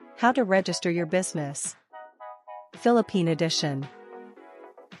How to register your business. Philippine edition.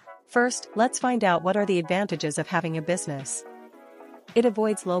 First, let's find out what are the advantages of having a business. It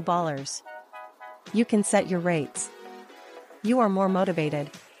avoids low ballers. You can set your rates. You are more motivated.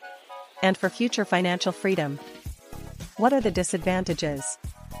 And for future financial freedom. What are the disadvantages?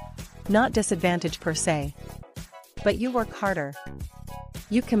 Not disadvantage per se. But you work harder.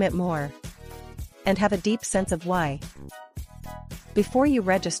 You commit more. And have a deep sense of why. Before you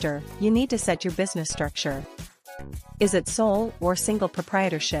register, you need to set your business structure. Is it sole or single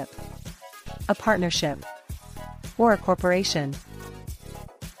proprietorship? A partnership? Or a corporation?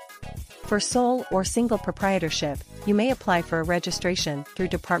 For sole or single proprietorship, you may apply for a registration through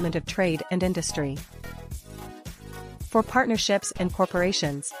Department of Trade and Industry. For partnerships and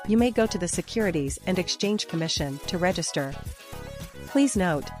corporations, you may go to the Securities and Exchange Commission to register. Please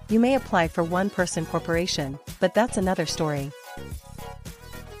note, you may apply for one-person corporation, but that's another story.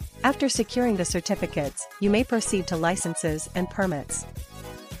 After securing the certificates, you may proceed to licenses and permits.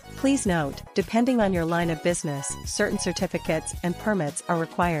 Please note, depending on your line of business, certain certificates and permits are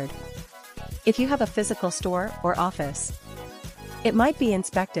required. If you have a physical store or office, it might be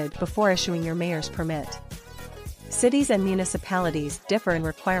inspected before issuing your mayor's permit. Cities and municipalities differ in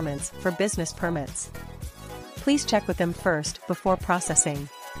requirements for business permits. Please check with them first before processing.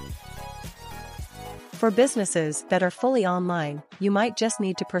 For businesses that are fully online, you might just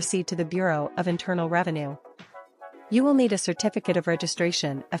need to proceed to the Bureau of Internal Revenue. You will need a certificate of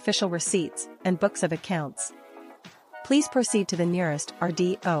registration, official receipts, and books of accounts. Please proceed to the nearest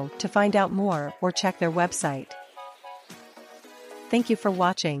RDO to find out more or check their website. Thank you for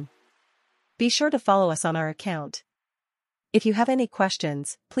watching. Be sure to follow us on our account. If you have any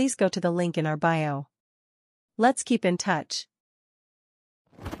questions, please go to the link in our bio. Let's keep in touch.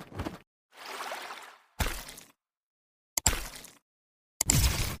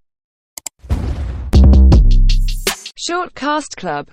 Shortcast Club